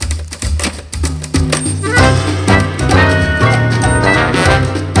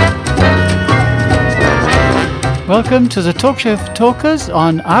Welcome to the Talk Show for Talkers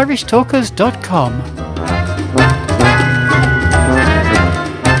on irishtalkers.com.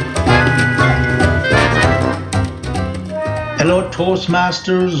 Hello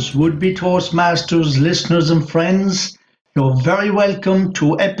Toastmasters, would-be Toastmasters, listeners and friends. You're very welcome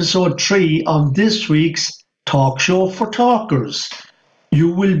to episode 3 of this week's Talk Show for Talkers.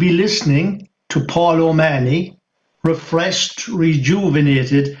 You will be listening to Paul O'Malley, refreshed,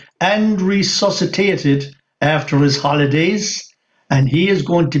 rejuvenated and resuscitated after his holidays, and he is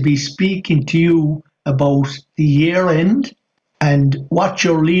going to be speaking to you about the year end and what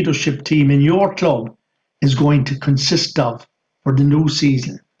your leadership team in your club is going to consist of for the new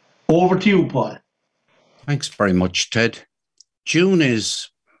season. Over to you, Paul. Thanks very much, Ted. June is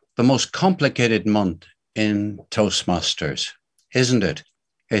the most complicated month in Toastmasters, isn't it?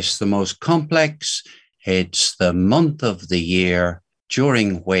 It's the most complex. It's the month of the year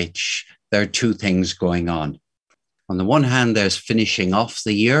during which there are two things going on. On the one hand, there's finishing off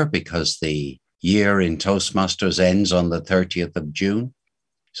the year because the year in Toastmasters ends on the 30th of June.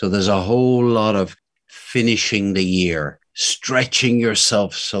 So there's a whole lot of finishing the year, stretching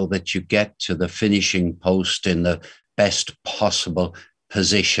yourself so that you get to the finishing post in the best possible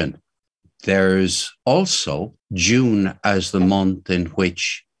position. There's also June as the month in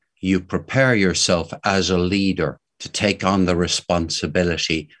which you prepare yourself as a leader to take on the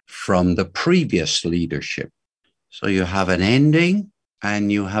responsibility from the previous leadership. So you have an ending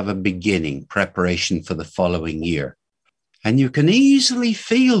and you have a beginning, preparation for the following year. And you can easily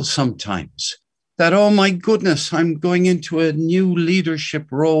feel sometimes that, oh my goodness, I'm going into a new leadership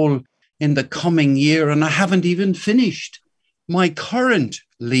role in the coming year and I haven't even finished my current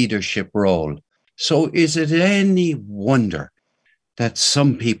leadership role. So is it any wonder that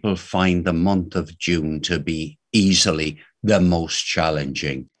some people find the month of June to be easily the most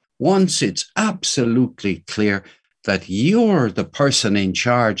challenging? Once it's absolutely clear that you're the person in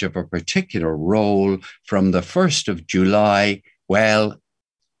charge of a particular role from the 1st of July, well,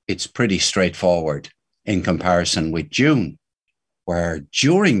 it's pretty straightforward in comparison with June, where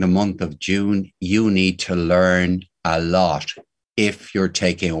during the month of June, you need to learn a lot if you're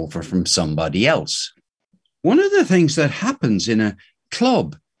taking over from somebody else. One of the things that happens in a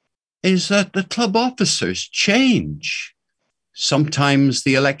club is that the club officers change. Sometimes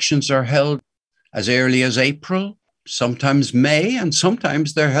the elections are held as early as April, sometimes May, and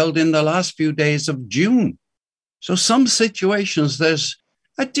sometimes they're held in the last few days of June. So some situations, there's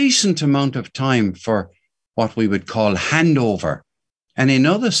a decent amount of time for what we would call handover. And in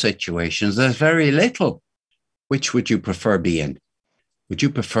other situations, there's very little. Which would you prefer be in? Would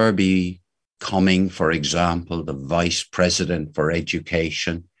you prefer becoming, for example, the Vice President for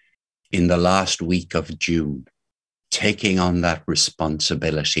Education in the last week of June, taking on that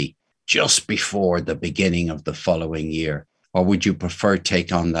responsibility just before the beginning of the following year? Or would you prefer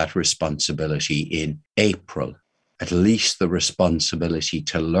take on that responsibility in April? At least the responsibility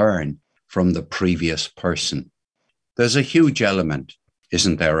to learn from the previous person. There's a huge element,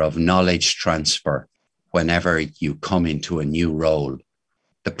 isn't there, of knowledge transfer whenever you come into a new role.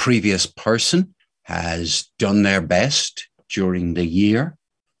 The previous person has done their best during the year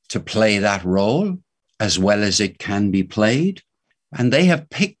to play that role as well as it can be played. And they have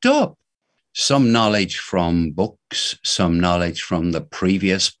picked up some knowledge from books, some knowledge from the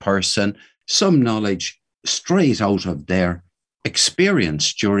previous person, some knowledge straight out of their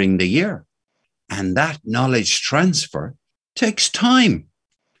experience during the year. And that knowledge transfer takes time.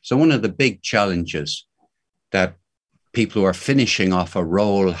 So one of the big challenges that people who are finishing off a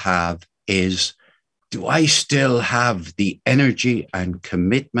role have is, do I still have the energy and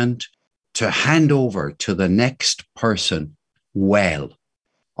commitment to hand over to the next person well?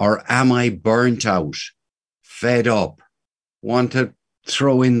 Or am I burnt out, fed up, want to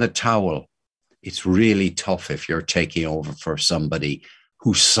throw in the towel? It's really tough if you're taking over for somebody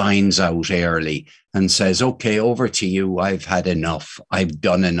who signs out early and says, okay, over to you. I've had enough. I've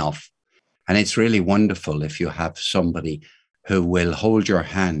done enough. And it's really wonderful if you have somebody who will hold your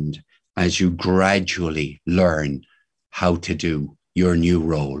hand as you gradually learn how to do your new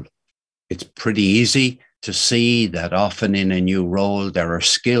role. It's pretty easy to see that often in a new role, there are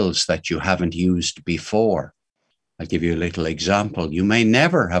skills that you haven't used before. I'll give you a little example. You may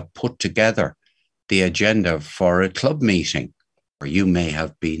never have put together the agenda for a club meeting, or you may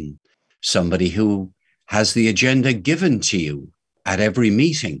have been somebody who has the agenda given to you at every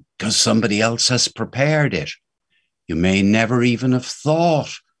meeting because somebody else has prepared it. You may never even have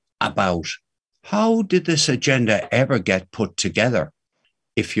thought about how did this agenda ever get put together.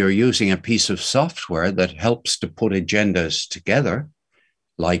 If you're using a piece of software that helps to put agendas together,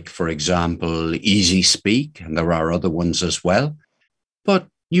 like, for example, Easy Speak, and there are other ones as well. But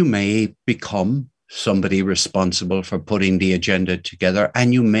you may become somebody responsible for putting the agenda together,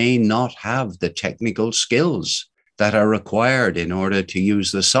 and you may not have the technical skills that are required in order to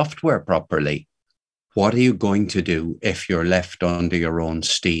use the software properly. What are you going to do if you're left under your own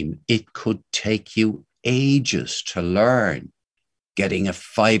steam? It could take you ages to learn. Getting a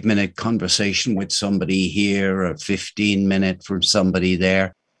 5-minute conversation with somebody here, a 15-minute from somebody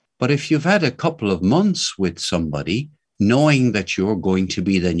there. But if you've had a couple of months with somebody, knowing that you're going to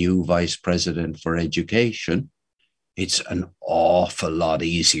be the new vice president for education, it's an awful lot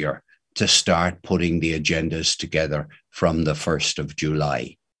easier to start putting the agendas together from the 1st of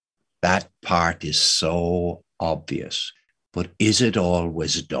July. That part is so obvious, but is it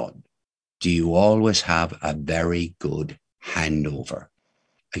always done? Do you always have a very good handover?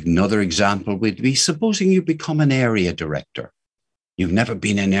 Another example would be, supposing you become an area director. You've never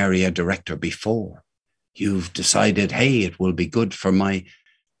been an area director before. You've decided, hey, it will be good for my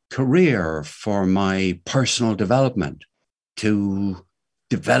career, for my personal development, to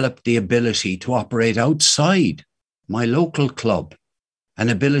develop the ability to operate outside my local club, an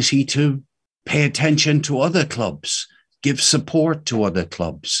ability to pay attention to other clubs, give support to other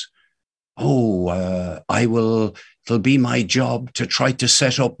clubs. It'll be my job to try to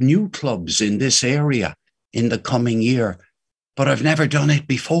set up new clubs in this area in the coming year, but I've never done it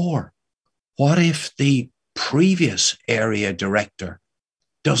before. What if the previous area director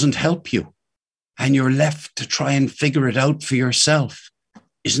doesn't help you and you're left to try and figure it out for yourself?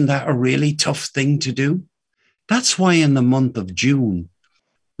 Isn't that a really tough thing to do? That's why in the month of June,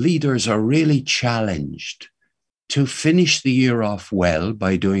 leaders are really challenged to finish the year off well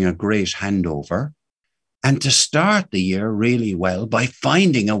by doing a great handover, and to start the year really well by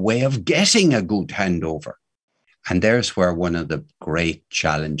finding a way of getting a good handover. And there's where one of the great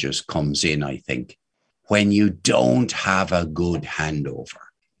challenges comes in, I think. When you don't have a good handover,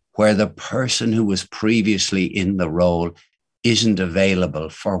 where the person who was previously in the role isn't available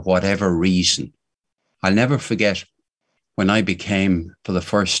for whatever reason. I'll never forget when I became, for the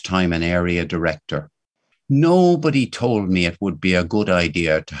first time, an area director. Nobody told me it would be a good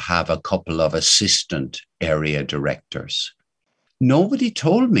idea to have a couple of assistant area directors. Nobody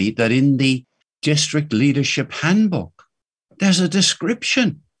told me that in the district leadership handbook, there's a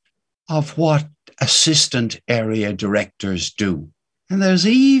description of what assistant area directors do. And there's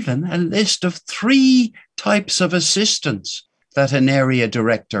even a list of 3 types of assistants that an area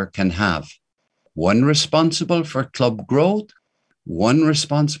director can have. One responsible for club growth, one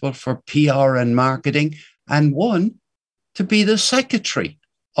responsible for PR and marketing, and one to be the secretary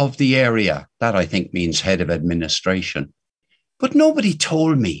of the area. That, I think, means head of administration. But nobody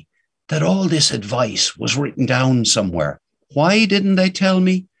told me that all this advice was written down somewhere. Why didn't they tell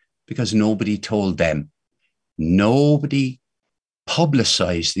me? Because nobody told them. Nobody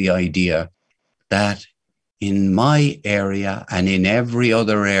publicized the idea that in my area and in every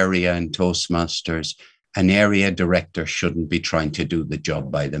other area in Toastmasters, an area director shouldn't be trying to do the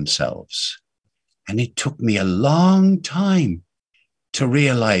job by themselves. And it took me a long time to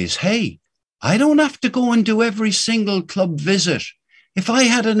realize, hey, I don't have to go and do every single club visit. If I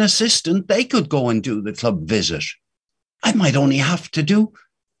had an assistant, they could go and do the club visit. I might only have to do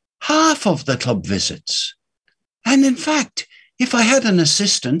half of the club visits. And in fact, if I had an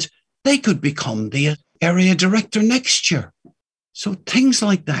assistant, they could become the area director next year. So things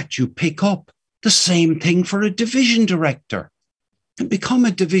like that you pick up. The same thing for a division director. And become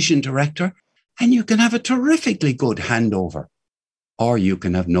a division director, and you can have a terrifically good handover. Or you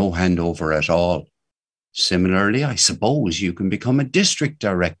can have no handover at all. Similarly, I suppose you can become a district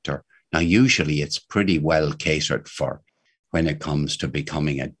director. Now, usually it's pretty well catered for when it comes to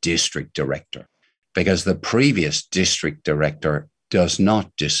becoming a district director, because the previous district director does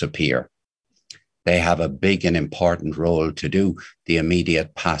not disappear. They have a big and important role to do, the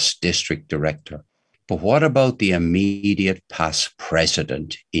immediate past district director. But what about the immediate past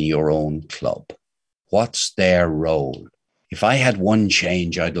president in your own club? What's their role? If I had one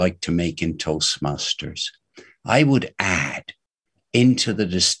change I'd like to make in Toastmasters, I would add into the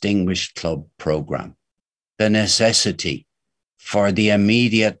Distinguished Club program the necessity for the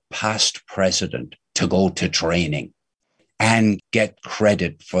immediate past president to go to training and get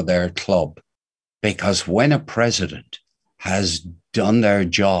credit for their club. Because when a president has done their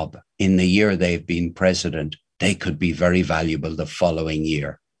job in the year they've been president, they could be very valuable the following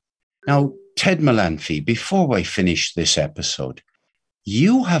year. Now, Ted Melanphy, before I finish this episode,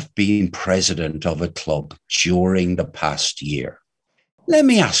 you have been president of a club during the past year. Let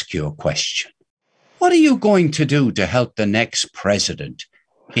me ask you a question. What are you going to do to help the next president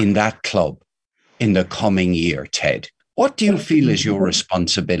in that club in the coming year, Ted? What do you feel is your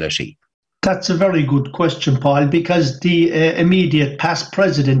responsibility? That's a very good question, Paul, because the immediate past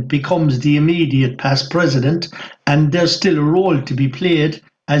president becomes the immediate past president, and there's still a role to be played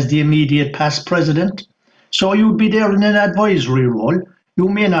as the immediate past president. So you'd be there in an advisory role. You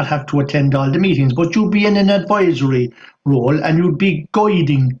may not have to attend all the meetings, but you'd be in an advisory role and you'd be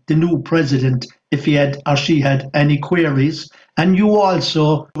guiding the new president if he had or she had any queries. And you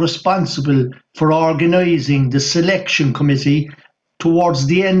also responsible for organising the selection committee towards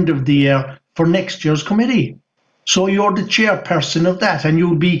the end of the year for next year's committee. So you're the chairperson of that, and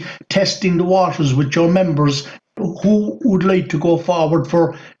you'll be testing the waters with your members who would like to go forward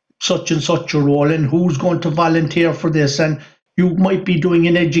for such and such a role and who's going to volunteer for this. And you might be doing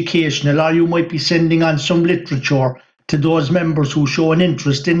an educational, or you might be sending on some literature to those members who show an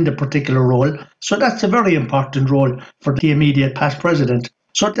interest in the particular role. So that's a very important role for the immediate past president.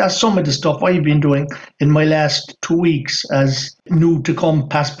 So that's some of the stuff I've been doing in my last 2 weeks as new to come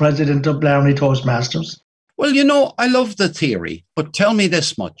past president of Blarney Toastmasters. Well, you know, I love the theory, but tell me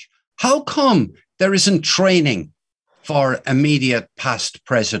this much. How come there isn't training for immediate past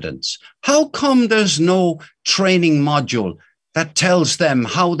presidents? How come there's no training module that tells them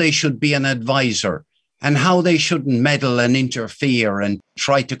how they should be an advisor and how they shouldn't meddle and interfere and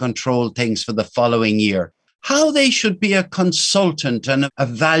try to control things for the following year? How they should be a consultant and a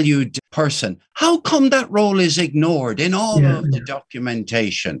valued person? How come that role is ignored in all of the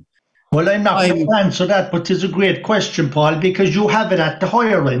documentation? Well, I'm not going to answer that, but it's a great question, Paul, because you have it at the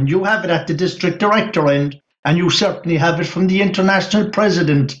higher end, you have it at the district director end, and you certainly have it from the international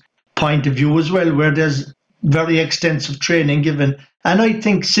president point of view as well, where there's very extensive training given. And I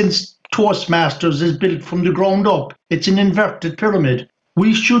think since Toastmasters is built from the ground up, it's an inverted pyramid.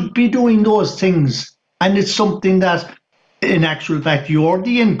 We should be doing those things. And it's something that, in actual fact, you're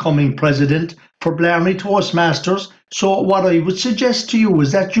the incoming president for Blarney Toastmasters. So what I would suggest to you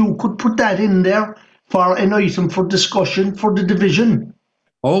is that you could put that in there for an item for discussion for the division.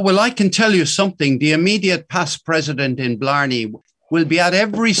 Oh, well, I can tell you something. The immediate past president in Blarney will be at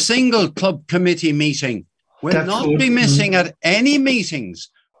every single club committee meeting. Will not be missing at any meetings.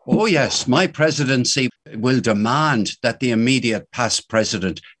 Oh, yes, my presidency will demand that the immediate past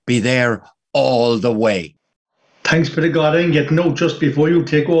president be there all the way. Thanks for the God, I can get note just before you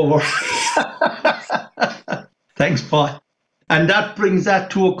take over. Thanks, Paul. And that brings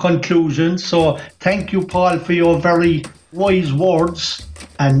that to a conclusion. So thank you, Paul, for your very wise words.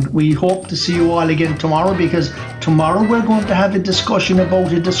 And we hope to see you all again tomorrow, because tomorrow we're going to have a discussion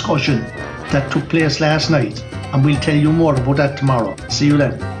about a discussion that took place last night. And we'll tell you more about that tomorrow. See you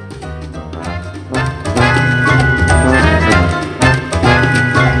then.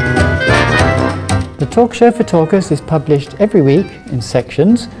 The Talk Show for Talkers is published every week in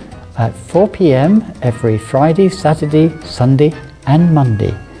sections at 4 p.m. every Friday, Saturday, Sunday and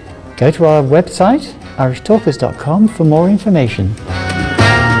Monday. Go to our website, irishtalkers.com, for more information.